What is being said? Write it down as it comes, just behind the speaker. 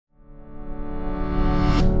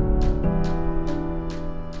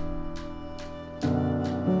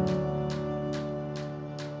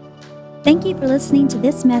Thank you for listening to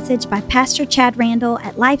this message by Pastor Chad Randall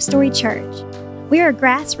at Life Story Church. We are a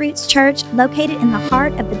grassroots church located in the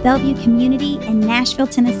heart of the Bellevue community in Nashville,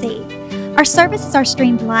 Tennessee. Our services are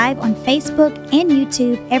streamed live on Facebook and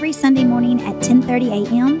YouTube every Sunday morning at 10:30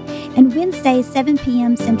 a.m. and Wednesdays 7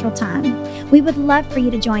 p.m. Central Time. We would love for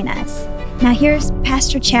you to join us. Now here's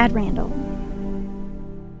Pastor Chad Randall.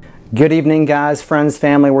 Good evening, guys, friends,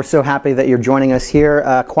 family. We're so happy that you're joining us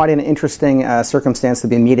here. Quite an interesting circumstance to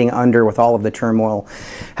be meeting under with all of the turmoil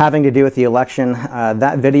having to do with the election.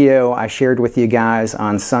 That video I shared with you guys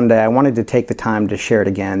on Sunday, I wanted to take the time to share it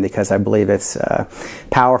again because I believe it's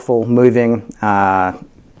powerful, moving. I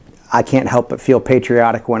can't help but feel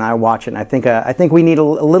patriotic when I watch it. And I think we need a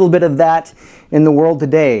little bit of that in the world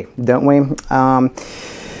today, don't we?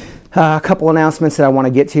 A couple announcements that I want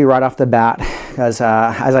to get to right off the bat, because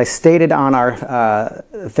as I stated on our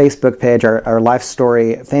Facebook page, our Life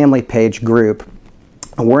Story family page group,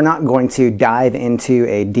 we're not going to dive into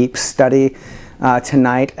a deep study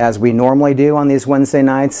tonight as we normally do on these Wednesday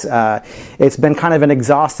nights. It's been kind of an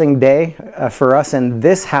exhausting day for us in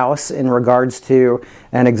this house in regards to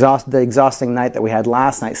the exhausting night that we had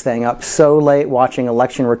last night, staying up so late watching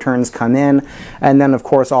election returns come in, and then of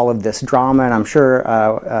course all of this drama. And I'm sure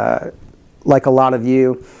like a lot of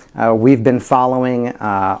you, we've been following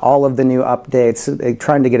all of the new updates,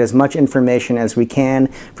 trying to get as much information as we can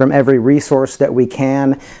from every resource that we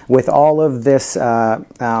can with all of this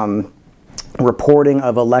reporting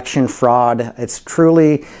of election fraud. It's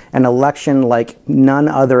truly an election like none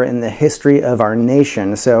other in the history of our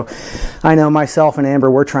nation. So I know myself and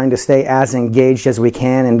Amber, we're trying to stay as engaged as we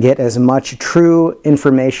can and get as much true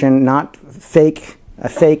information, not fake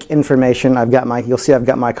information. You'll see I've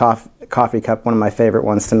got my coffee cup, one of my favorite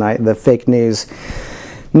ones tonight, the Fake News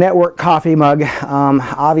Network coffee mug.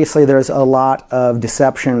 Obviously there's a lot of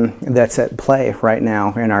deception that's at play right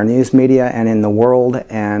now in our news media and in the world,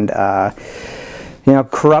 and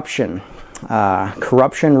corruption.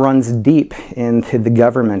 Corruption runs deep into the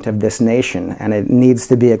government of this nation, and it needs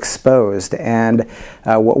to be exposed. And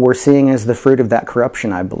what we're seeing is the fruit of that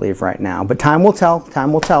corruption, I believe, right now. But time will tell.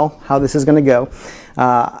 Time will tell how this is going to go.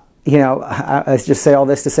 I just say all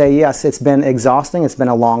this to say, yes, it's been exhausting. It's been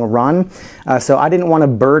a long run. So I didn't want to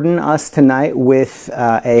burden us tonight with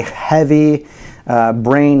a heavy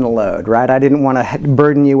brain load, right? I didn't want to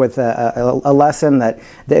burden you with a lesson that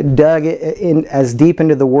dug in as deep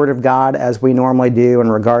into the Word of God as we normally do in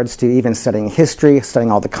regards to even studying history,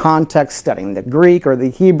 studying all the context, studying the Greek or the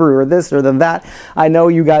Hebrew or this or that. I know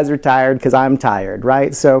you guys are tired because I'm tired,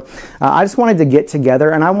 right? So I just wanted to get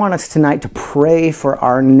together, and I want us tonight to pray for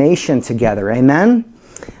our nation together. Amen?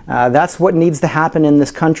 That's what needs to happen in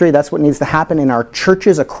this country. That's what needs to happen in our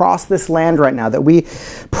churches across this land right now, that we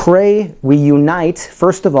pray, we unite,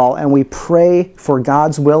 first of all, and we pray for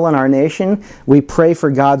God's will in our nation. We pray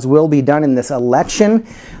for God's will be done in this election.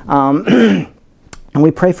 And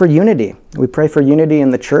we pray for unity. We pray for unity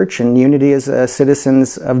in the church and unity as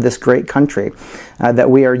citizens of this great country, that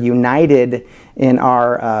we are united in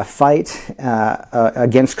our fight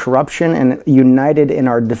against corruption and united in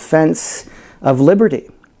our defense of liberty.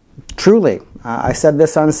 Truly, I said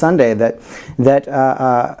this on Sunday,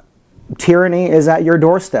 that tyranny is at your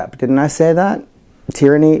doorstep. Didn't I say that?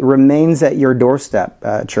 Tyranny remains at your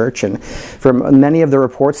doorstep, church. And from many of the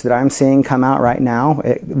reports that I'm seeing come out right now,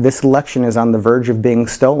 this election is on the verge of being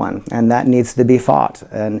stolen, and that needs to be fought.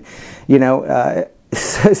 And,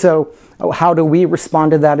 so how do we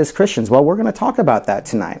respond to that as Christians? Well, we're going to talk about that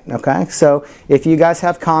tonight, okay? So if you guys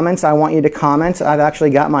have comments, I want you to comment. I've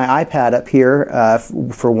actually got my iPad up here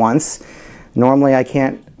for once. Normally I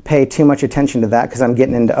can't pay too much attention to that because I'm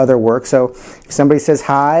getting into other work. So if somebody says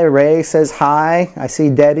hi, Ray says hi. I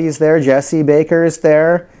see Debbie's there, Jesse Baker's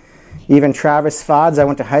there. Even Travis Fods, I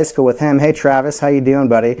went to high school with him. Hey Travis, how you doing,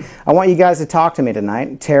 buddy? I want you guys to talk to me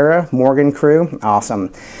tonight. Tara, Morgan Crew,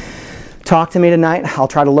 awesome. Talk to me tonight. I'll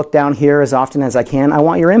try to look down here as often as I can. I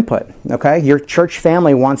want your input, okay? Your church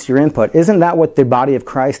family wants your input. Isn't that what the body of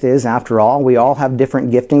Christ is, after all? We all have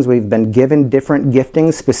different giftings. We've been given different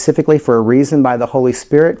giftings specifically for a reason by the Holy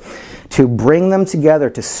Spirit to bring them together,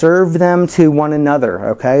 to serve them to one another,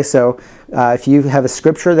 okay? So if you have a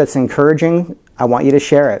scripture that's encouraging, I want you to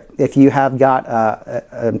share it. If you have got,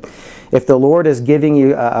 if the Lord is giving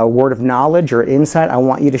you a word of knowledge or insight, I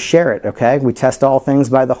want you to share it, okay? We test all things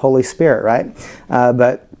by the Holy Spirit, right?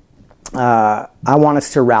 But I want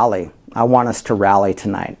us to rally. I want us to rally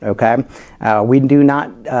tonight, okay? We do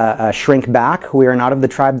not shrink back. We are not of the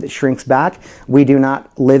tribe that shrinks back. We do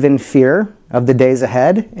not live in fear of the days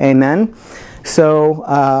ahead. Amen?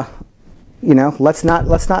 So let's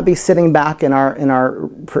not be sitting back in our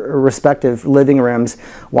respective living rooms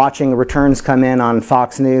watching returns come in on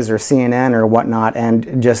Fox News or CNN or whatnot,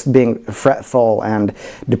 and just being fretful and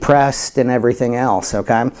depressed and everything else.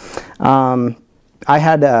 Okay, I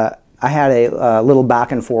had a little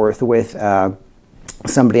back and forth with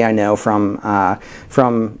somebody I know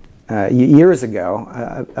from years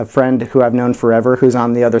ago, a friend who I've known forever, who's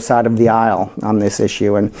on the other side of the aisle on this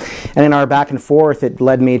issue, and in our back and forth, it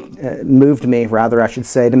moved me, I should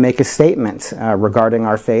say, to make a statement regarding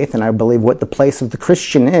our faith, and I believe what the place of the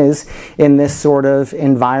Christian is in this sort of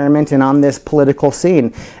environment and on this political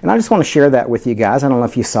scene. And I just want to share that with you guys. I don't know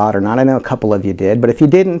if you saw it or not. I know a couple of you did, but if you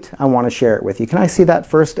didn't, I want to share it with you. Can I see that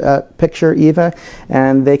first picture, Eva?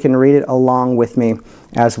 And they can read it along with me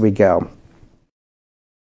as we go.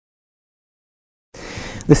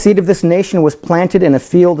 The seed of this nation was planted in a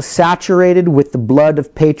field saturated with the blood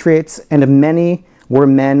of patriots, and many were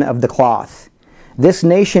men of the cloth. This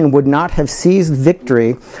nation would not have seized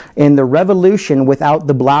victory in the revolution without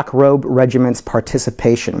the Black Robe Regiment's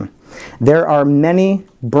participation. There are many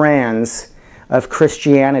brands of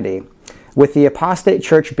Christianity. With the apostate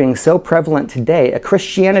church being so prevalent today, a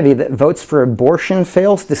Christianity that votes for abortion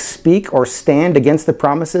fails to speak or stand against the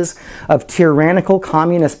promises of tyrannical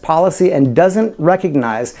communist policy and doesn't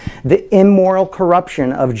recognize the immoral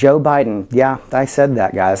corruption of Joe Biden. Yeah, I said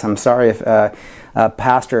that, guys. I'm sorry if a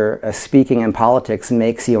pastor speaking in politics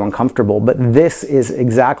makes you uncomfortable, but this is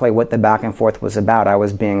exactly what the back and forth was about. I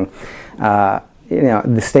was being...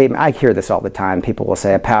 the statement, I hear this all the time. People will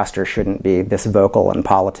say a pastor shouldn't be this vocal in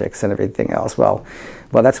politics and everything else. Well,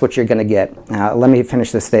 that's what you're going to get. Let me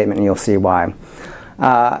finish this statement and you'll see why.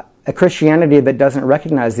 A Christianity that doesn't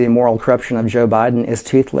recognize the immoral corruption of Joe Biden is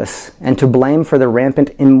toothless and to blame for the rampant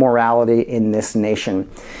immorality in this nation.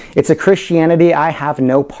 It's a Christianity I have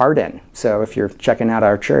no part in. So if you're checking out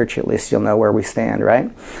our church, at least you'll know where we stand,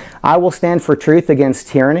 right? I will stand for truth against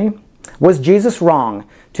tyranny. Was Jesus wrong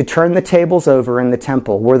to turn the tables over in the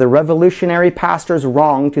temple? Were the revolutionary pastors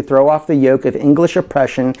wrong to throw off the yoke of English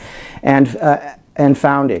oppression and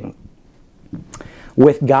founding?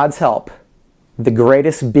 With God's help, the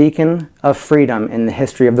greatest beacon of freedom in the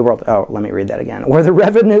history of the world. Oh, let me read that again. Were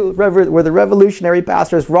the revolutionary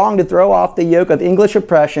pastors wrong to throw off the yoke of English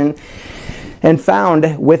oppression and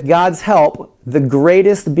found, with God's help, the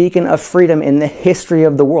greatest beacon of freedom in the history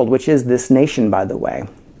of the world, which is this nation, by the way?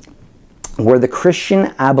 Were the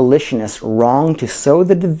Christian abolitionists wrong to sow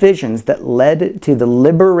the divisions that led to the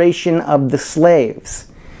liberation of the slaves?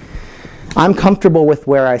 I'm comfortable with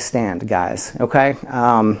where I stand, guys, okay?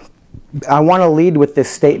 I want to lead with this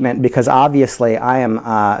statement because obviously I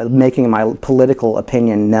am making my political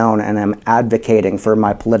opinion known and I'm advocating for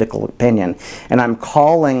my political opinion. And I'm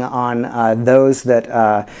calling on those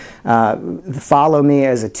that follow me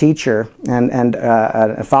as a teacher and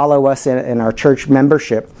follow us in our church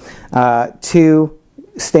membership to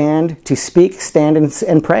stand, to speak, stand,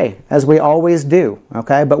 and pray, as we always do,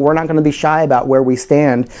 okay? But we're not going to be shy about where we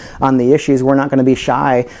stand on the issues. We're not going to be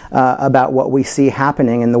shy about what we see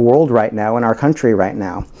happening in the world right now, in our country right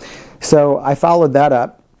now. So I followed that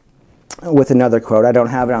up with another quote. I don't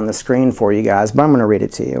have it on the screen for you guys, but I'm going to read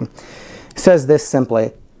it to you. It says this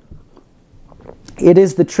simply: "It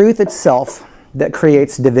is the truth itself that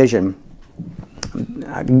creates division."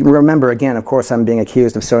 Remember, again, of course, I'm being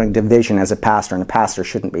accused of sowing division as a pastor, and a pastor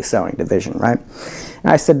shouldn't be sowing division, right?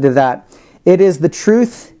 And I said to that, it is the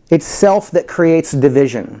truth itself that creates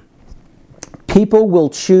division. People will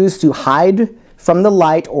choose to hide from the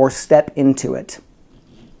light or step into it.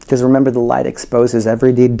 Because remember, the light exposes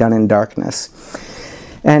every deed done in darkness.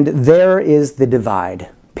 And there is the divide,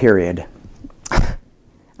 period.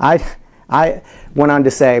 I went on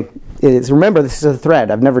to say, remember, this is a thread.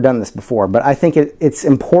 I've never done this before, but I think it's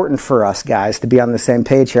important for us guys to be on the same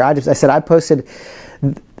page here. I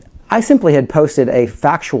simply had posted a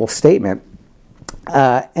factual statement,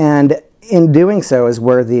 and in doing so is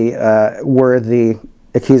where the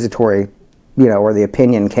accusatory, or the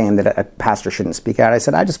opinion came that a pastor shouldn't speak out. I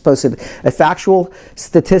said, I just posted a factual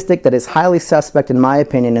statistic that is highly suspect in my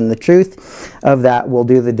opinion, and the truth of that will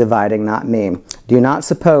do the dividing, not me. Do not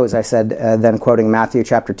suppose, I said, then quoting Matthew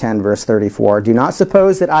chapter 10, verse 34, do not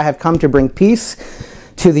suppose that I have come to bring peace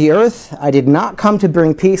to the earth. I did not come to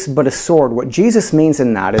bring peace, but a sword. What Jesus means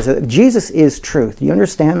in that is that Jesus is truth. You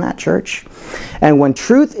understand that, church? And when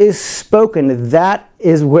truth is spoken, that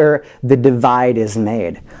is where the divide is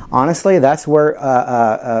made. Honestly, that's where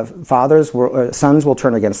sons will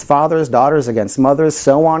turn against fathers, daughters against mothers,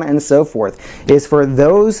 so on and so forth. Is for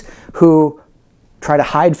those who try to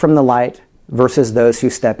hide from the light versus those who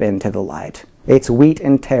step into the light. It's wheat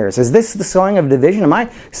and tares. Is this the sowing of division? Am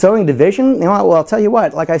I sowing division? You know what? Well, I'll tell you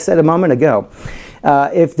what, like I said a moment ago,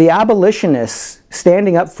 if the abolitionists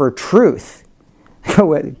standing up for truth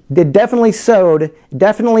definitely sowed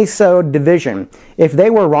division. If they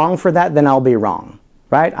were wrong for that, then I'll be wrong.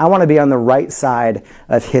 Right? I want to be on the right side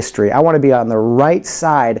of history. I want to be on the right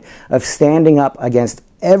side of standing up against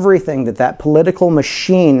everything that political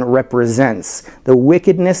machine represents, the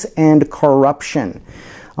wickedness and corruption.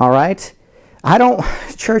 All right?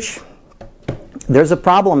 Church, there's a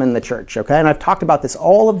problem in the church, okay? And I've talked about this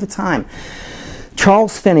all of the time.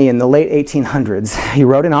 Charles Finney in the late 1800s, he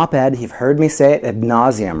wrote an op-ed. You've heard me say it ad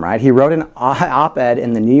nauseum, right? He wrote an op-ed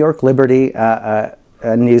in the New York Liberty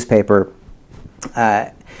newspaper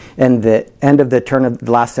in the end of the turn of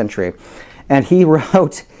the last century. And he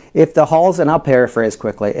wrote, and I'll paraphrase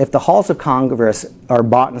quickly, if the halls of Congress are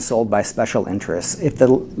bought and sold by special interests, if the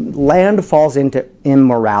land falls into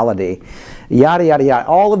immorality, yada, yada, yada,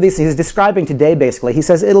 all of these, he's describing today basically. He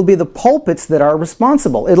says it'll be the pulpits that are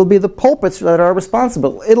responsible. It'll be the pulpits that are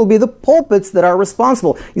responsible. It'll be the pulpits that are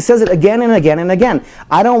responsible. He says it again and again and again.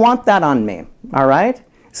 I don't want that on me, all right?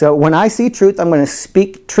 So when I see truth, I'm going to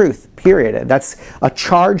speak truth, period. That's a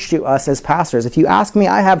charge to us as pastors. If you ask me,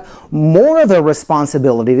 I have more of a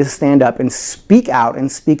responsibility to stand up and speak out and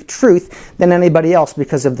speak truth than anybody else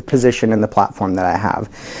because of the position and the platform that I have.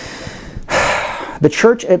 The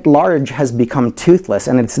church at large has become toothless,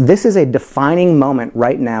 and this is a defining moment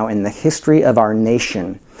right now in the history of our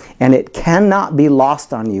nation. And it cannot be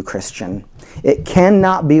lost on you, Christian. It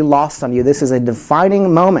cannot be lost on you. This is a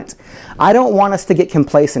defining moment. I don't want us to get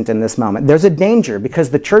complacent in this moment. There's a danger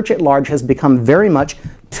because the church at large has become very much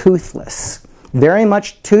toothless. Very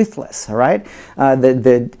much toothless, all right?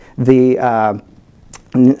 The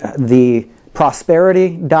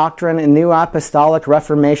prosperity doctrine and New Apostolic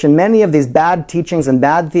Reformation, many of these bad teachings and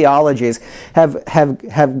bad theologies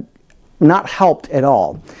have not helped at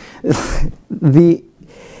all.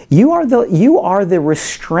 You are the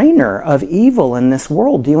restrainer of evil in this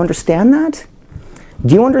world. Do you understand that?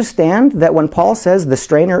 Do you understand that when Paul says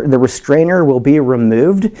the restrainer will be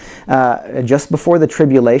removed just before the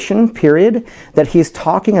tribulation period, that he's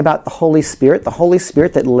talking about the Holy Spirit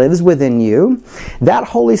that lives within you? That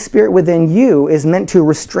Holy Spirit within you is meant to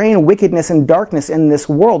restrain wickedness and darkness in this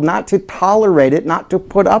world, not to tolerate it, not to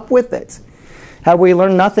put up with it. Have we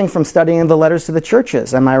learned nothing from studying the letters to the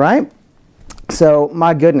churches? Am I right? So,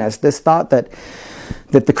 my goodness, this thought that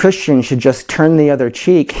the Christian should just turn the other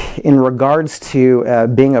cheek in regards to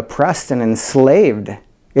being oppressed and enslaved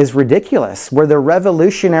is ridiculous. We're the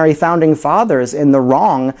revolutionary founding fathers in the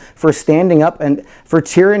wrong for standing up and for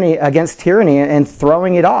tyranny against tyranny and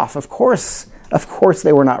throwing it off. Of course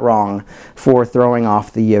they were not wrong for throwing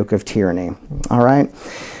off the yoke of tyranny. All right?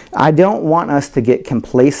 I don't want us to get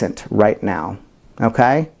complacent right now.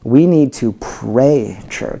 Okay? We need to pray,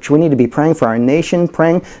 church. We need to be praying for our nation,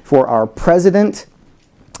 praying for our president.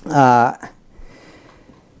 So,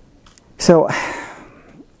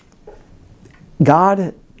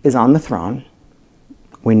 God is on the throne.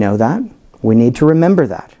 We know that. We need to remember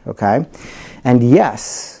that, okay? And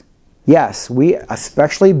yes, we,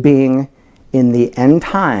 especially being in the end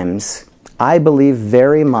times, I believe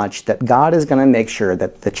very much that God is going to make sure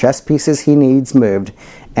that the chess pieces he needs moved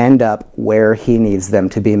end up where he needs them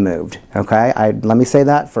to be moved. Okay? Let me say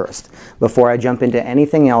that first before I jump into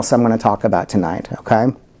anything else I'm going to talk about tonight. Okay?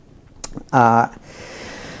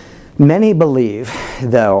 Many believe,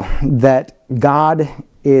 though, that God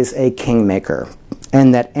is a kingmaker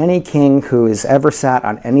and that any king who has ever sat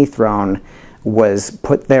on any throne was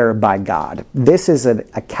put there by God. This is a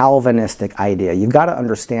Calvinistic idea. You've got to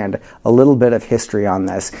understand a little bit of history on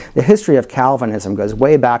this. The history of Calvinism goes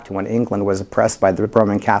way back to when England was oppressed by the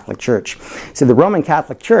Roman Catholic Church. So the Roman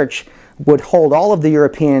Catholic Church would hold all of the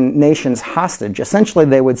European nations hostage. Essentially,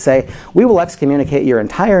 they would say, we will excommunicate your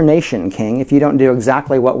entire nation, king, if you don't do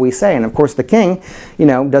exactly what we say. And of course, the king,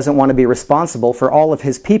 doesn't want to be responsible for all of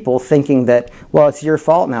his people thinking that, well, it's your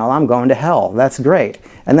fault now, I'm going to hell. That's great.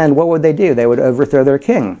 And then what would they do? They would overthrow their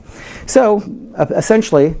king. So,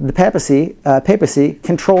 essentially, the papacy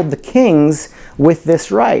controlled the kings with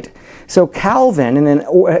this right. So Calvin,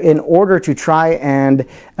 in order to try and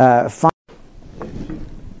find...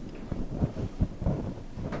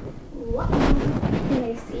 Can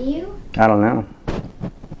they see you? I don't know.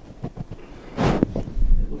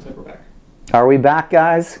 It looks like we're back. Are we back,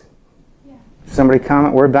 guys? Yeah. Somebody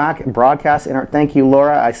comment. We're back. Broadcast. Thank you,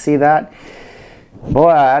 Laura. I see that.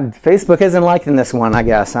 Boy, Facebook isn't liking this one, I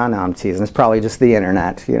guess. I know, I'm teasing. It's probably just the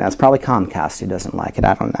internet. It's probably Comcast who doesn't like it.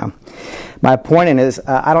 I don't know. My point is,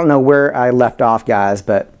 I don't know where I left off, guys,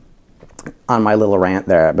 but on my little rant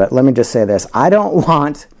there, but let me just say this. I don't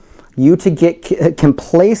want you to get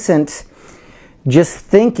complacent just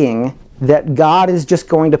thinking that God is just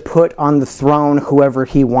going to put on the throne whoever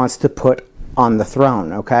he wants to put on the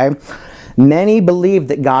throne, okay? Many believe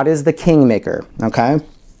that God is the kingmaker, okay?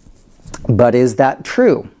 But is that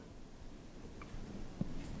true?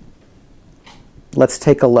 Let's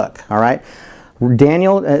take a look, all right?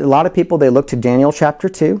 Daniel, a lot of people, they look to Daniel chapter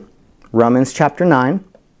 2, Romans chapter 9.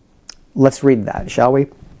 Let's read that, shall we?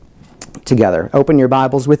 Together. Open your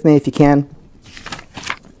Bibles with me if you can.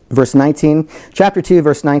 Verse 19, chapter 2,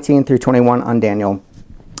 verse 19 through 21 on Daniel.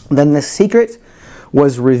 Then the secret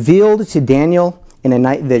was revealed to Daniel in a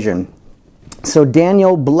night vision. So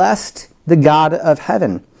Daniel blessed the God of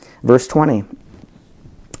heaven. Verse 20.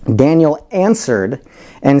 Daniel answered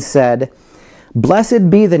and said, "Blessed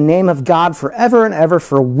be the name of God forever and ever,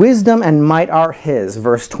 for wisdom and might are his."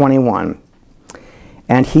 Verse 21.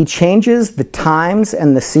 And he changes the times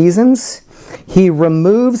and the seasons. He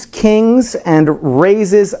removes kings and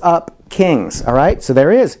raises up kings. All right, so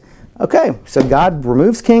there is. Okay, so God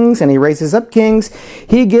removes kings and he raises up kings.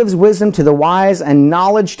 He gives wisdom to the wise and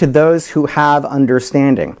knowledge to those who have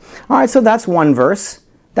understanding. All right, so that's one verse.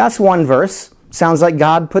 That's one verse. Sounds like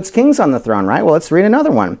God puts kings on the throne, right? Well, let's read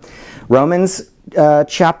another one. Romans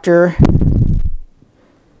chapter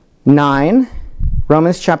 9.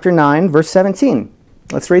 Romans chapter 9, verse 17.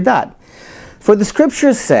 Let's read that. For the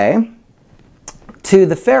scriptures say to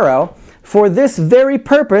the Pharaoh, "For this very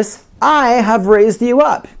purpose I have raised you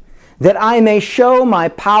up, that I may show my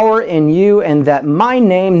power in you, and that my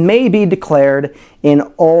name may be declared in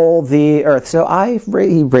all the earth." So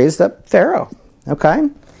he raised up Pharaoh. Okay?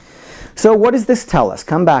 So what does this tell us?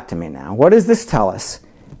 Come back to me now. What does this tell us?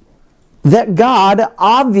 That God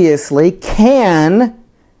obviously can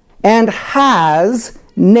and has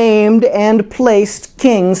named and placed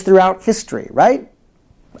kings throughout history, right?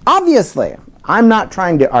 Obviously. I'm not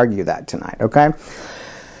trying to argue that tonight, okay?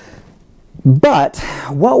 But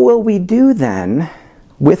what will we do then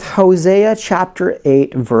with Hosea chapter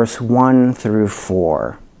 8, verse 1 through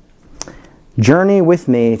 4? Journey with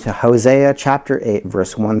me to Hosea chapter 8,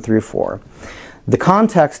 verse 1 through 4. The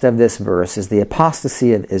context of this verse is the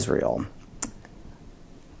apostasy of Israel.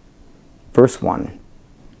 Verse 1.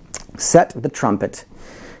 Set the trumpet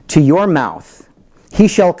to your mouth. He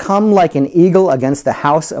shall come like an eagle against the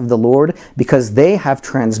house of the Lord, because they have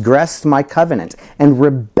transgressed my covenant and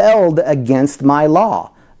rebelled against my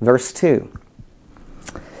law. Verse 2.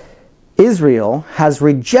 Israel has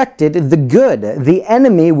rejected the good. The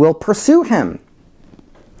enemy will pursue him.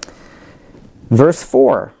 Verse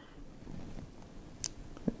 4.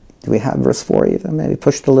 Do we have verse 4 even? Maybe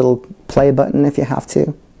push the little play button if you have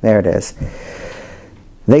to. There it is.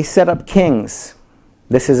 They set up kings.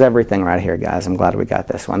 This is everything right here, guys. I'm glad we got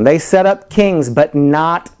this one. They set up kings, but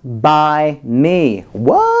not by me.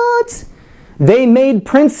 What? They made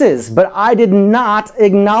princes, but I did not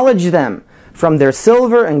acknowledge them. From their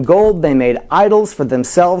silver and gold they made idols for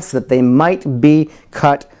themselves, that they might be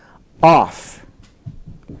cut off.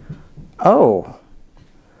 Oh.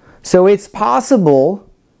 So it's possible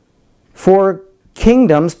for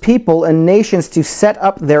kingdoms, people, and nations to set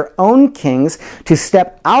up their own kings, to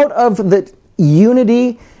step out of the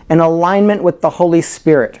unity and alignment with the Holy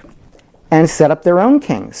Spirit and set up their own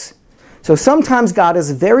kings. So sometimes God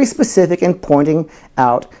is very specific in pointing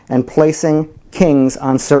out and placing kings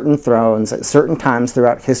on certain thrones at certain times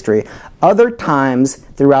throughout history. Other times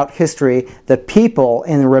throughout history, the people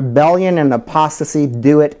in rebellion and apostasy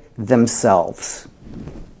do it themselves.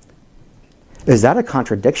 Is that a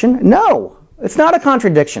contradiction? No, it's not a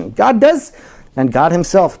contradiction. God does, and God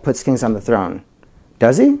himself puts kings on the throne.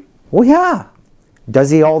 Does he? Well, yeah.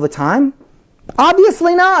 Does he all the time?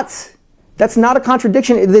 Obviously not. That's not a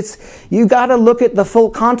contradiction. You got to look at the full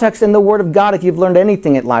context in the Word of God. If you've learned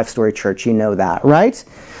anything at Life Story Church, you know that, right?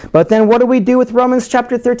 But then what do we do with Romans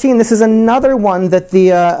chapter 13? This is another one that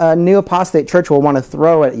the New Apostate Church will want to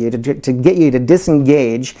throw at you to get you to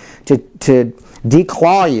disengage, to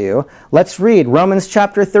declaw you. Let's read Romans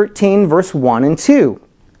chapter 13, verse 1 and 2.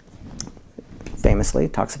 Famously,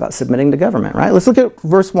 it talks about submitting to government, right? Let's look at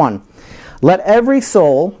verse 1. Let every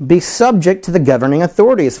soul be subject to the governing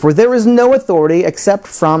authorities, for there is no authority except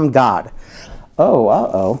from God.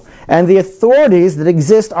 And the authorities that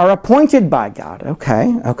exist are appointed by God.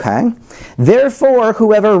 Okay. Therefore,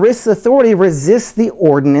 whoever resists authority resists the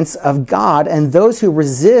ordinance of God, and those who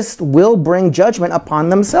resist will bring judgment upon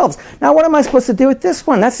themselves. Now, what am I supposed to do with this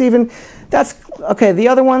one? That's okay. The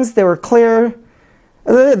other ones, they were clear.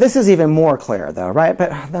 This is even more clear, though, right?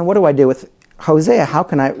 But then what do I do with Hosea? How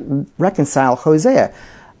can I reconcile Hosea?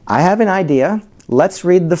 I have an idea. Let's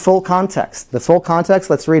read the full context. The full context,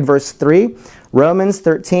 let's read verse 3. Romans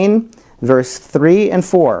 13, verse 3 and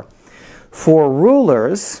 4. For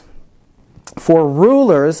rulers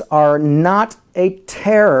are not a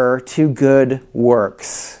terror to good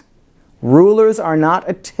works. Rulers are not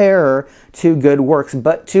a terror to good works,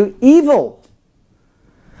 but to evil.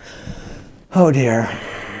 Oh dear.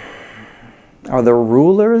 Are the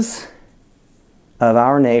rulers of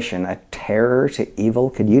our nation a terror to evil?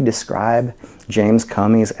 Could you describe James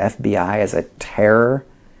Comey's FBI as a terror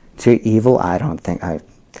to evil? I don't think.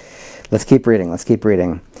 Let's keep reading.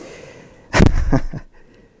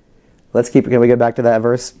 Can we go back to that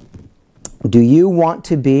verse? Do you want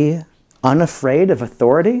to be unafraid of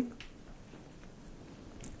authority?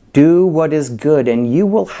 Do what is good, and you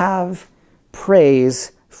will have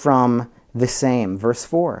praise from the same. Verse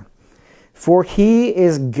 4. For he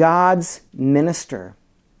is God's minister.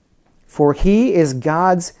 For he is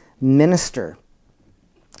God's minister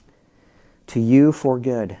to you for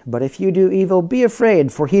good. But if you do evil, be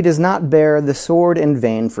afraid, for he does not bear the sword in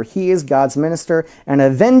vain, for he is God's minister, an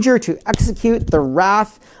avenger to execute the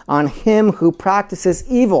wrath on him who practices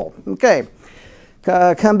evil. Okay,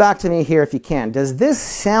 come back to me here if you can. Does this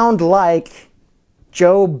sound like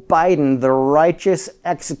Joe Biden, the righteous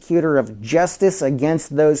executor of justice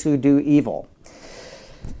against those who do evil?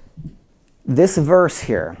 This verse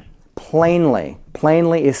here plainly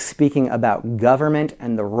is speaking about government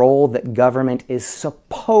and the role that government is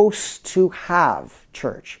supposed to have,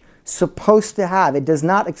 church. Supposed to have. It does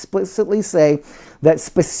not explicitly say that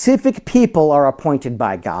specific people are appointed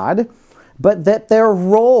by God, but that their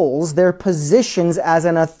roles, their positions as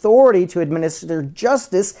an authority to administer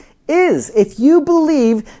justice is. If you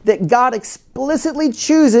believe that God explicitly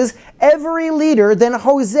chooses every leader, then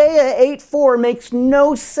Hosea 8:4 makes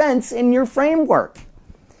no sense in your framework.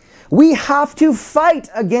 We have to fight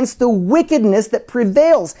against the wickedness that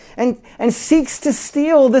prevails and seeks to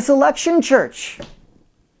steal this election, church.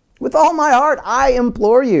 With all my heart, I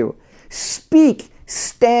implore you, speak,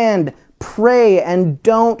 stand, pray, and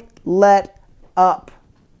don't let up.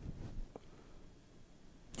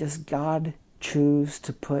 Does God choose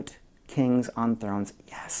to put kings on thrones?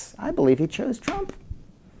 Yes, I believe he chose Trump.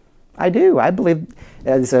 I do. I believe,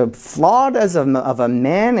 as flawed of a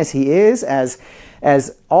man as he is, as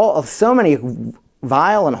all of so many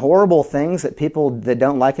vile and horrible things that people that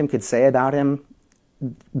don't like him could say about him,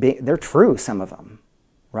 they're true, some of them,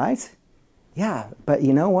 right? Yeah, but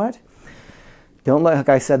you know what? Don't look, like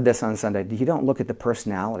I said this on Sunday, you don't look at the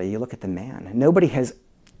personality, you look at the man. Nobody has,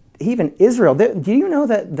 even Israel, do you know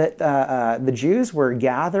that the Jews were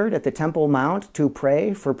gathered at the Temple Mount to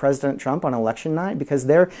pray for President Trump on election night? Because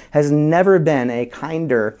there has never been a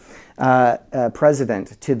kinder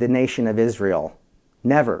president to the nation of Israel.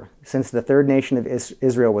 Never. Since the third nation of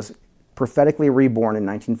Israel was prophetically reborn in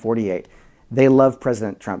 1948. They love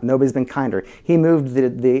President Trump. Nobody's been kinder. He moved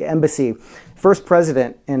the embassy, first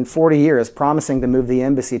president in 40 years, promising to move the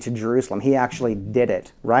embassy to Jerusalem. He actually did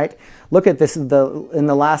it, right? Look at this in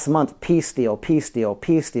the last month, peace deal, peace deal,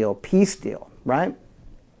 peace deal, peace deal, right?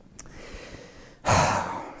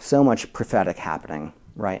 So much prophetic happening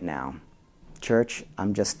right now. Church,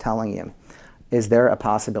 I'm just telling you. Is there a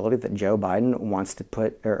possibility that Joe Biden wants to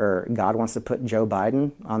put, or God wants to put Joe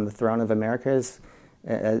Biden on the throne of America,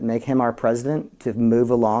 make him our president to move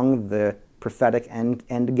along the prophetic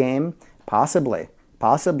end game? Possibly.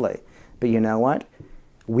 But you know what?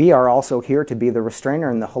 We are also here to be the restrainer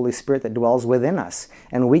in the Holy Spirit that dwells within us.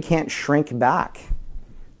 And we can't shrink back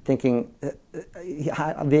thinking,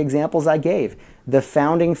 the examples I gave, the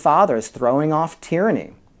founding fathers throwing off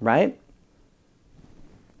tyranny, right?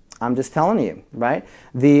 I'm just telling you, right?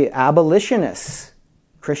 The abolitionists,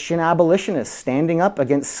 Christian abolitionists standing up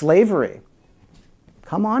against slavery.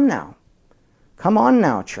 Come on now,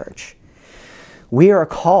 church. We are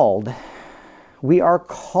called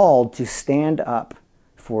to stand up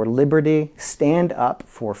for liberty, stand up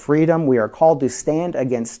for freedom. We are called to stand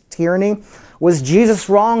against tyranny. Was Jesus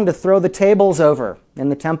wrong to throw the tables over in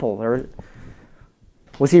the temple? Or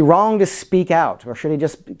was he wrong to speak out? Or should he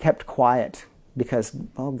just be kept quiet? Because,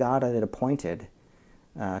 God had appointed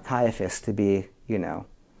Caiaphas to be,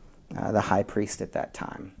 the high priest at that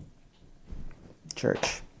time.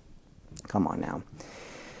 Church, come on now.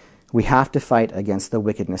 We have to fight against the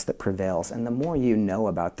wickedness that prevails. And the more you know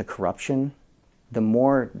about the corruption, the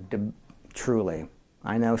more truly,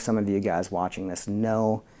 I know some of you guys watching this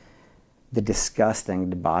know the disgusting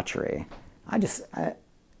debauchery.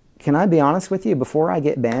 Can I be honest with you? Before I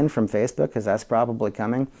get banned from Facebook, because that's probably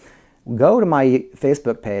coming, go to my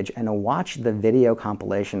Facebook page and watch the video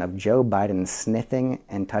compilation of Joe Biden sniffing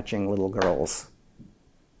and touching little girls.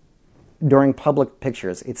 during public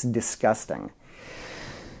pictures. It's disgusting.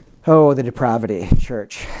 Oh, the depravity,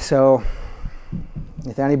 church. So,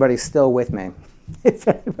 if anybody's still with me,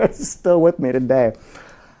 today,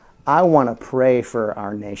 I want to pray for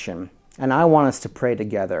our nation, and I want us to pray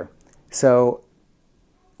together. So,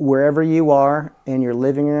 wherever you are, in your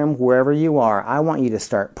living room, wherever you are, I want you to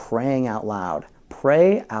start praying out loud.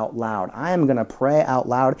 Pray out loud. I am going to pray out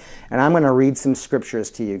loud, and I'm going to read some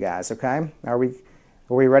scriptures to you guys, okay? Are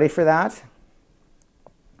we ready for that?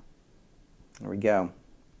 There we go.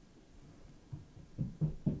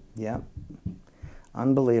 Yep.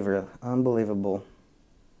 Unbelievable.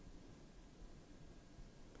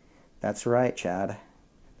 That's right, Chad.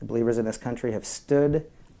 The believers in this country have stood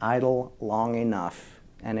idle long enough,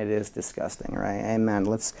 and it is disgusting, right? Amen.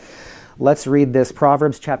 Let's read this.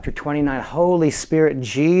 Proverbs chapter 29. Holy Spirit,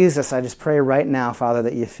 Jesus, I just pray right now, Father,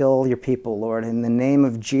 that you fill your people, Lord. In the name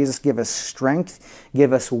of Jesus, give us strength,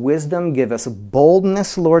 give us wisdom, give us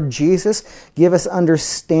boldness, Lord Jesus. Give us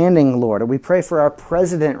understanding, Lord. We pray for our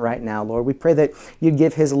president right now, Lord. We pray that you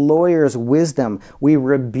give his lawyers wisdom. We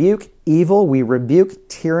rebuke evil, we rebuke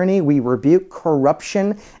tyranny, we rebuke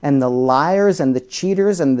corruption and the liars and the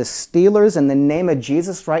cheaters and the stealers in the name of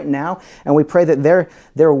Jesus right now. And we pray that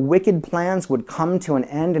their wicked plans would come to an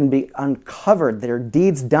end and be uncovered, their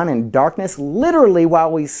deeds done in darkness, literally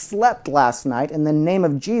while we slept last night in the name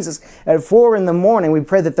of Jesus at 4 a.m. We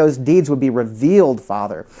pray that those deeds would be revealed,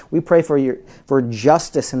 Father. We pray for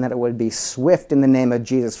justice and that it would be swift in the name of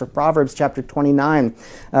Jesus. For Proverbs chapter 29,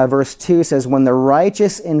 verse 2 says, when the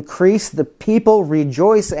righteous increase, the people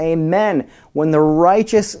rejoice. Amen. When the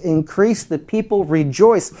righteous increase, the people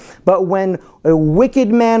rejoice. But when a wicked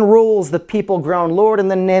man rules, the people groan. Lord, in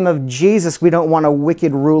the name of Jesus, we don't want a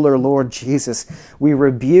wicked ruler, Lord Jesus. We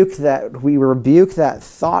rebuke that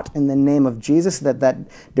thought in the name of Jesus, that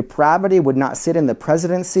depravity would not sit in the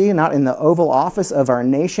presidency, not in the Oval Office of our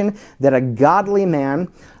nation, that a godly man,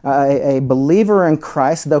 a believer in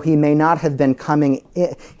Christ, though he may not have been coming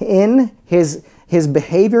in his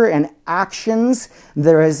behavior and actions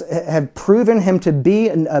have proven him to be,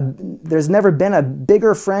 there's never been a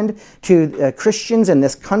bigger friend to Christians in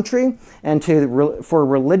this country and for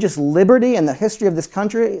religious liberty in the history of this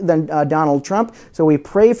country than Donald Trump. So we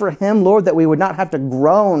pray for him, Lord, that we would not have to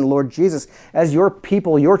groan, Lord Jesus, as your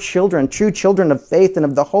people, your children, true children of faith and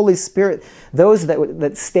of the Holy Spirit, those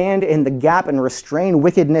that stand in the gap and restrain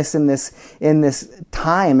wickedness in this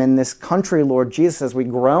time, in this country, Lord Jesus, as we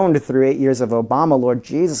groaned through 8 years of Obama, Lord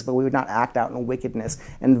Jesus, but we would not act out in wickedness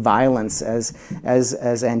and violence as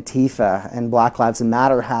Antifa and Black Lives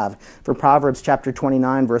Matter have. For Proverbs chapter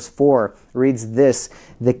 29, verse 4 reads this: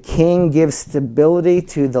 the king gives stability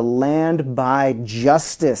to the land by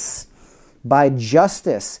justice,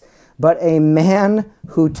 but a man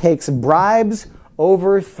who takes bribes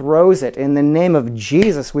overthrows it. In the name of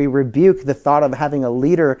Jesus, we rebuke the thought of having a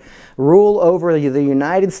leader rule over the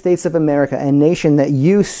United States of America, a nation that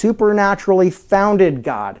you supernaturally founded,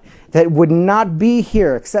 God, that would not be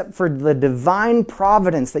here except for the divine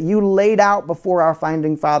providence that you laid out before our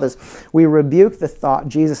founding fathers. We rebuke the thought,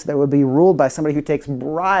 Jesus, that would be ruled by somebody who takes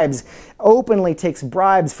bribes, openly takes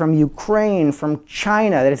bribes from Ukraine, from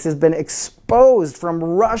China, that has been exposed from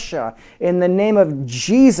Russia. In the name of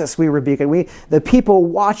Jesus, we rebuke it. The people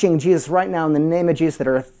watching Jesus right now, in the name of Jesus, that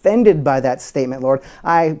are offended by that statement, Lord,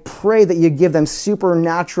 I pray that you give them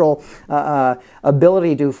supernatural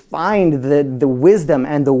ability to find the wisdom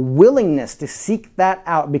and the willingness to seek that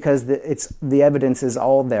out, because the evidence is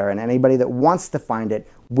all there, and anybody that wants to find it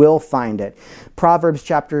will find it. Proverbs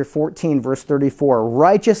chapter 14, verse 34,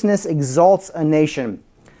 righteousness exalts a nation.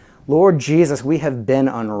 Lord Jesus, we have been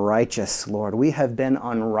unrighteous, Lord. We have been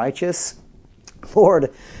unrighteous.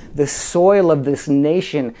 Lord, the soil of this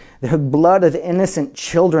nation, the blood of innocent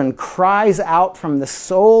children cries out from the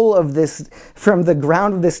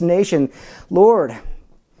ground of this nation. Lord,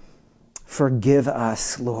 forgive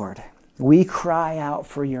us, Lord. We cry out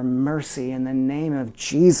for your mercy in the name of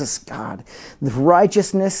Jesus, God. The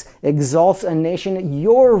righteousness exalts a nation.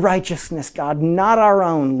 Your righteousness, God, not our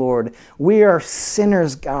own, Lord. We are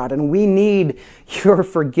sinners, God, and we need your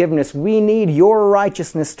forgiveness. We need your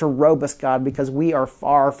righteousness to robe us, God, because we are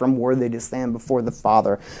far from worthy to stand before the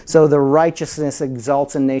Father. So the righteousness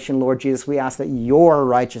exalts a nation, Lord Jesus. We ask that your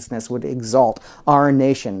righteousness would exalt our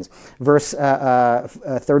nations. Verse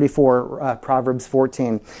 34, Proverbs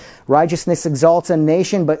 14. Righteousness exalts a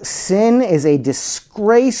nation, but sin is a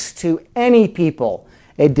disgrace to any people.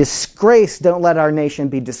 A disgrace. Don't let our nation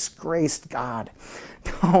be disgraced, God.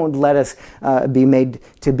 Don't let us be made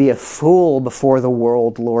to be a fool before the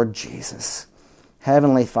world, Lord Jesus.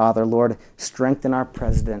 Heavenly Father, Lord, strengthen our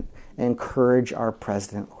president Encourage our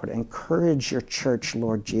president, Lord. Encourage your church,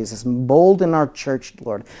 Lord Jesus. Embolden our church,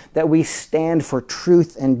 Lord, that we stand for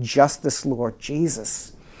truth and justice, Lord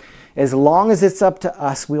Jesus. As long as it's up to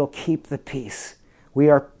us, we'll keep the peace. We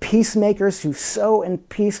are peacemakers who sow in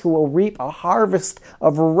peace, who will reap a harvest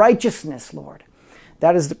of righteousness, Lord.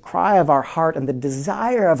 That is the cry of our heart and the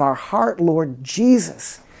desire of our heart, Lord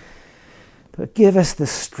Jesus. But give us the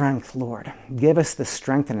strength, Lord. Give us the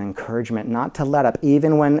strength and encouragement not to let up,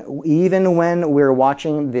 even when we're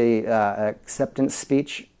watching the acceptance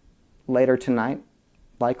speech later tonight,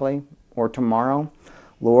 likely, or tomorrow.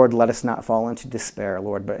 Lord, let us not fall into despair,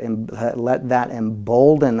 Lord, but let that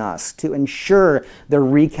embolden us to ensure the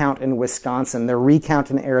recount in Wisconsin, the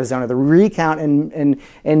recount in Arizona, the recount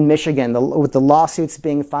in Michigan, with the lawsuits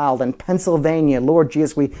being filed in Pennsylvania. Lord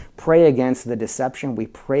Jesus, we pray against the deception. We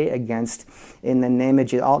pray against, in the name of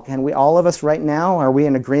Jesus. All of us right now, are we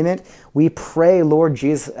in agreement? We pray, Lord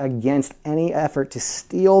Jesus, against any effort to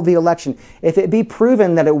steal the election. If it be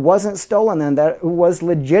proven that it wasn't stolen and that it was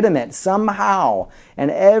legitimate somehow,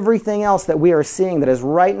 and everything else that we are seeing that is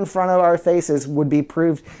right in front of our faces would be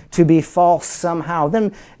proved to be false somehow,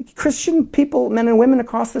 then Christian people, men and women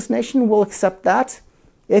across this nation, will accept that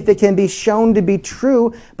if it can be shown to be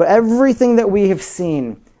true. But everything that we have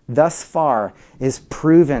seen thus far is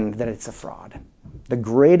proven that it's a fraud. The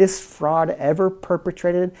greatest fraud ever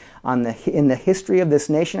perpetrated in the history of this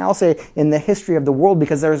nation. I'll say in the history of the world,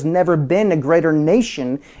 because there's never been a greater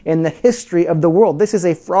nation in the history of the world. This is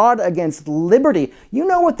a fraud against liberty. You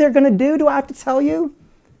know what they're going to do? Do I have to tell you?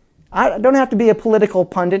 I don't have to be a political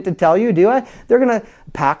pundit to tell you, do I? They're going to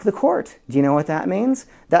pack the court. Do you know what that means?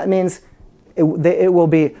 That means it will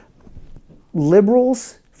be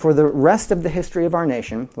liberals for the rest of the history of our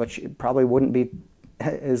nation, which probably wouldn't be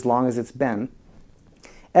as long as it's been.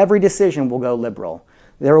 Every decision will go liberal.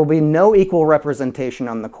 There will be no equal representation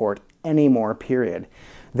on the court anymore, period.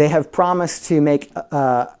 They have promised to make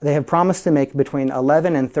between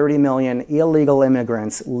 11 and 30 million illegal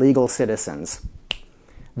immigrants legal citizens.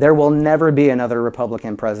 There will never be another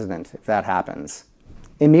Republican president if that happens.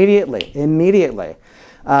 Immediately.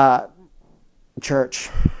 Church,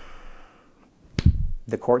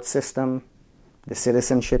 the court system, the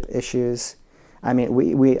citizenship issues. I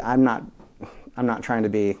mean, I'm not trying to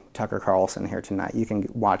be Tucker Carlson here tonight. You can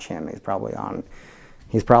watch him. He's probably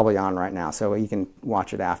on right now, so you can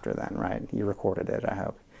watch it after then, right? You recorded it, I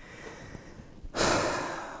hope.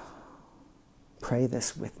 Pray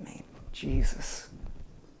this with me. Jesus,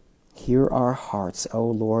 hear our hearts, O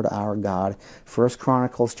Lord our God. 1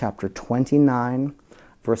 Chronicles chapter 29,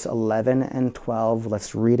 verse 11 and 12.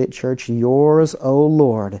 Let's read it, church. Yours, O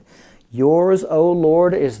Lord. Yours, O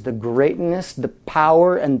Lord, is the greatness, the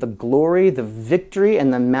power, and the glory, the victory,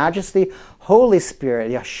 and the majesty. Holy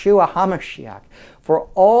Spirit, Yeshua HaMashiach, for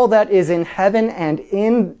all that is in heaven and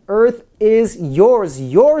in earth is yours.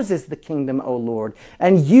 Yours is the kingdom, O Lord,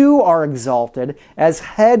 and you are exalted as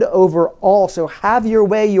head over all. So have your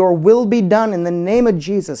way, your will be done. In the name of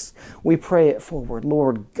Jesus, we pray it forward.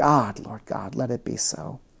 Lord God, let it be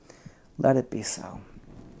so. Let it be so.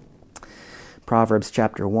 Proverbs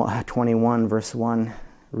chapter 21, verse 1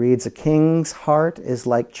 reads, "A king's heart is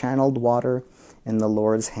like channeled water in the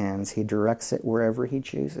Lord's hands. He directs it wherever he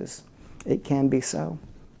chooses." It can be so.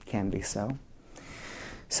 Can be so.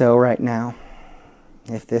 So right now,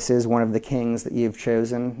 if this is one of the kings that you've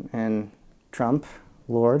chosen in Trump,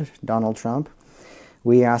 Lord, Donald Trump,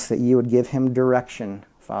 we ask that you would give him direction,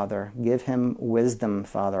 Father. Give him wisdom,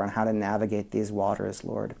 Father, on how to navigate these waters,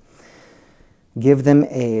 Lord. Give them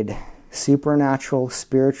aid. Supernatural,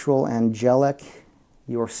 spiritual, angelic,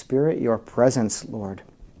 your spirit, your presence, Lord.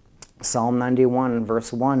 Psalm 91,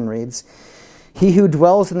 verse 1 reads, "He who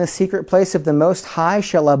dwells in the secret place of the Most High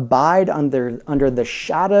shall abide under the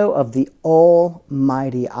shadow of the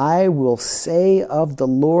Almighty. I will say of the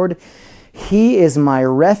Lord, He is my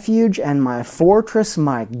refuge and my fortress,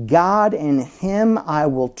 my God. In him I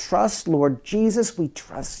will trust." Lord Jesus, we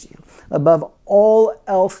trust you. Above all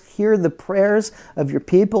else, hear the prayers of your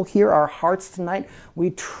people. Hear our hearts tonight.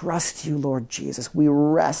 We trust you, Lord Jesus. We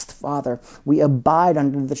rest, Father. We abide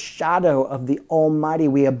under the shadow of the Almighty.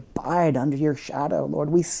 We abide under your shadow, Lord.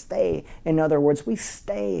 We stay. In other words, we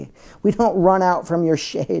stay. We don't run out from your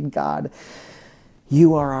shade, God.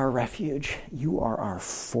 You are our refuge. You are our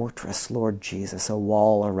fortress, Lord Jesus, a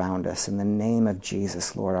wall around us. In the name of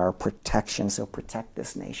Jesus, Lord, our protection. So protect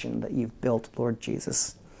this nation that you've built, Lord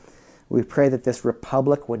Jesus. We pray that this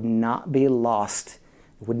republic would not be lost.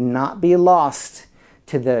 It would not be lost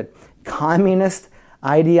to the communist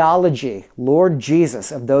ideology, Lord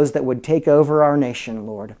Jesus, of those that would take over our nation,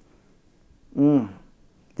 Lord.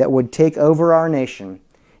 That would take over our nation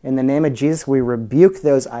In the name of Jesus, we rebuke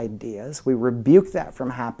those ideas. We rebuke that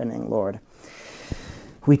from happening, Lord.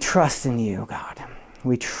 We trust in you, God.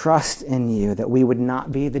 We trust in you that we would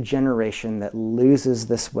not be the generation that loses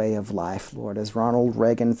this way of life, Lord. As Ronald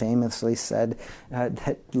Reagan famously said,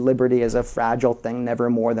 that liberty is a fragile thing, never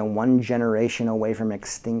more than one generation away from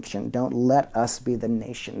extinction. Don't let us be the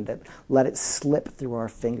nation that let it slip through our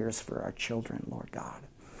fingers for our children, Lord God.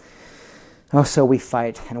 Oh, so we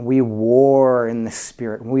fight and we war in the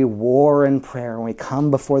Spirit. We war in prayer. And we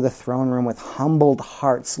come before the throne room with humbled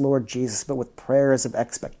hearts, Lord Jesus, but with prayers of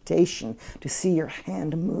expectation to see your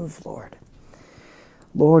hand move, Lord.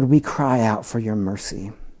 Lord, we cry out for your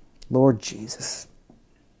mercy. Lord Jesus.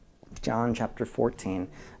 John chapter 14,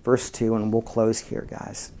 verse 2, and we'll close here,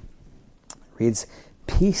 guys. It reads,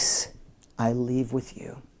 "Peace I leave with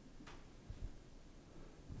you."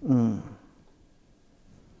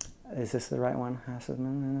 Is this the right one?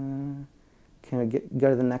 Can we go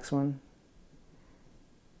to the next one?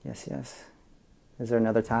 Yes. Is there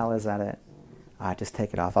another tile? Is that it? Just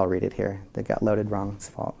take it off. I'll read it here. They got loaded wrong. It's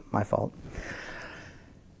my fault.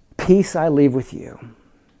 Peace I leave with you.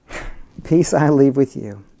 Peace I leave with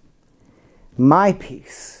you. My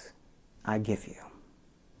peace I give you.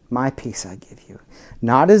 My peace I give you.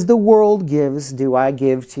 Not as the world gives do I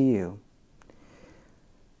give to you.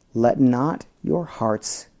 Let not your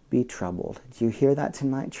hearts be troubled. Do you hear that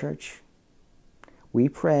tonight, church? We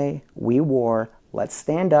pray, we war. Let's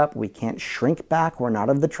stand up. We can't shrink back. We're not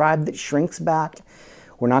of the tribe that shrinks back.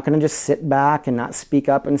 We're not going to just sit back and not speak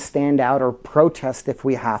up and stand out or protest if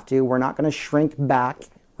we have to. We're not going to shrink back,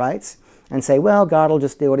 right? And say, well, God will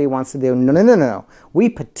just do what he wants to do. No. We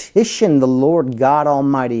petition the Lord God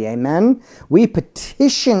Almighty. Amen? We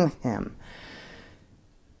petition him.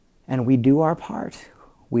 And we do our part.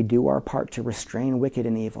 We do our part to restrain wicked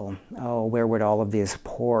and evil. Oh, where would all of these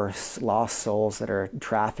poor lost souls that are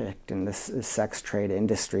trafficked in this sex trade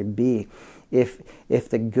industry be if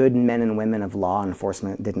the good men and women of law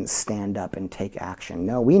enforcement didn't stand up and take action?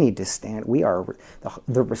 No, we need to stand. We are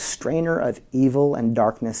the restrainer of evil and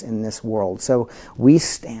darkness in this world. So we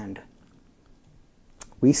stand.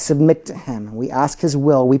 We submit to him. We ask his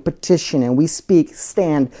will. We petition and we speak,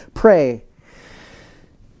 stand, pray.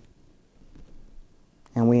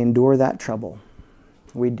 And we endure that trouble.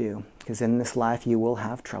 We do. Because in this life you will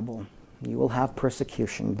have trouble. You will have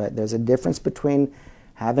persecution. But there's a difference between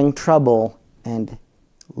having trouble and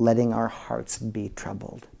letting our hearts be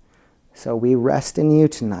troubled. So we rest in you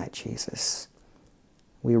tonight, Jesus.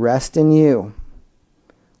 We rest in you.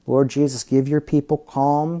 Lord Jesus, give your people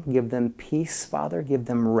calm. Give them peace, Father. Give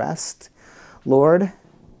them rest. Lord,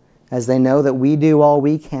 as they know that we do all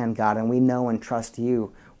we can, God, and we know and trust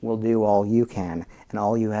you will do all you can and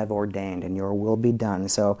all you have ordained, and your will be done.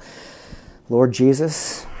 So, Lord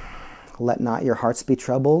Jesus, let not your hearts be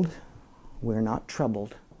troubled. We're not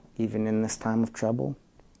troubled, even in this time of trouble,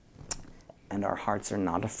 and our hearts are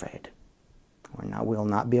not afraid. We'll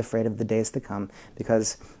not be afraid of the days to come,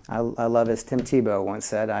 because I love, as Tim Tebow once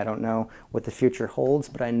said, I don't know what the future holds,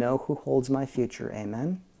 but I know who holds my future.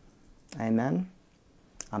 Amen? Amen?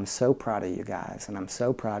 I'm so proud of you guys, and I'm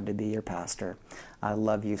so proud to be your pastor. I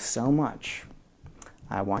love you so much.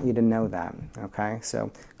 I want you to know that, okay?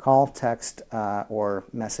 So call, text, or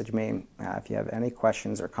message me if you have any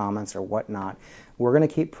questions or comments or whatnot. We're going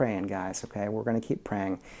to keep praying, guys, okay? We're going to keep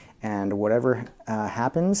praying. And whatever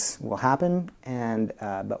happens will happen, and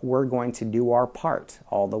but we're going to do our part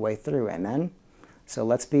all the way through, amen? So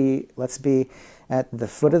let's be at the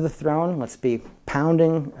foot of the throne. Let's be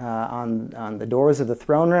pounding on the doors of the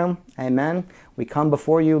throne room, amen? We come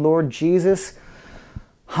before you, Lord Jesus,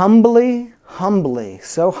 humbly,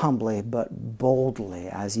 so humbly, but boldly,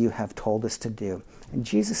 as you have told us to do. And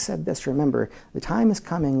Jesus said this, remember, the time is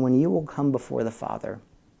coming when you will come before the Father.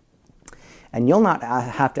 And you'll not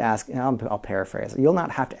have to ask, I'll paraphrase, you'll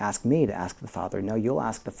not have to ask me to ask the Father. No, you'll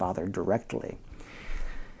ask the Father directly,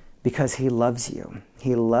 because he loves you.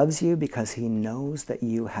 He loves you because he knows that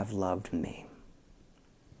you have loved me.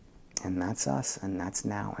 And that's us, and that's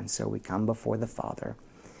now. And so we come before the Father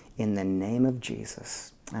in the name of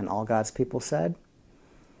Jesus. And all God's people said,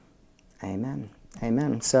 amen.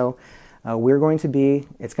 Amen. So it's going to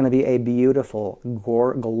be a beautiful,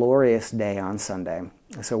 glorious day on Sunday.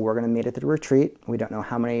 So we're going to meet at the retreat. We don't know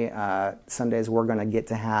how many Sundays we're going to get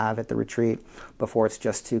to have at the retreat before it's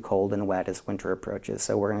just too cold and wet as winter approaches.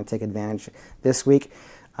 So we're going to take advantage this week.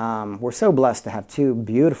 We're so blessed to have two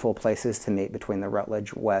beautiful places to meet between the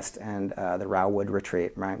Rutledge West and the Raowood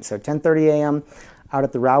Retreat, right? So 10:30 a.m. out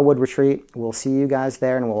at the Raowood Retreat. We'll see you guys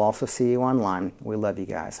there, and we'll also see you online. We love you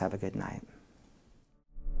guys. Have a good night.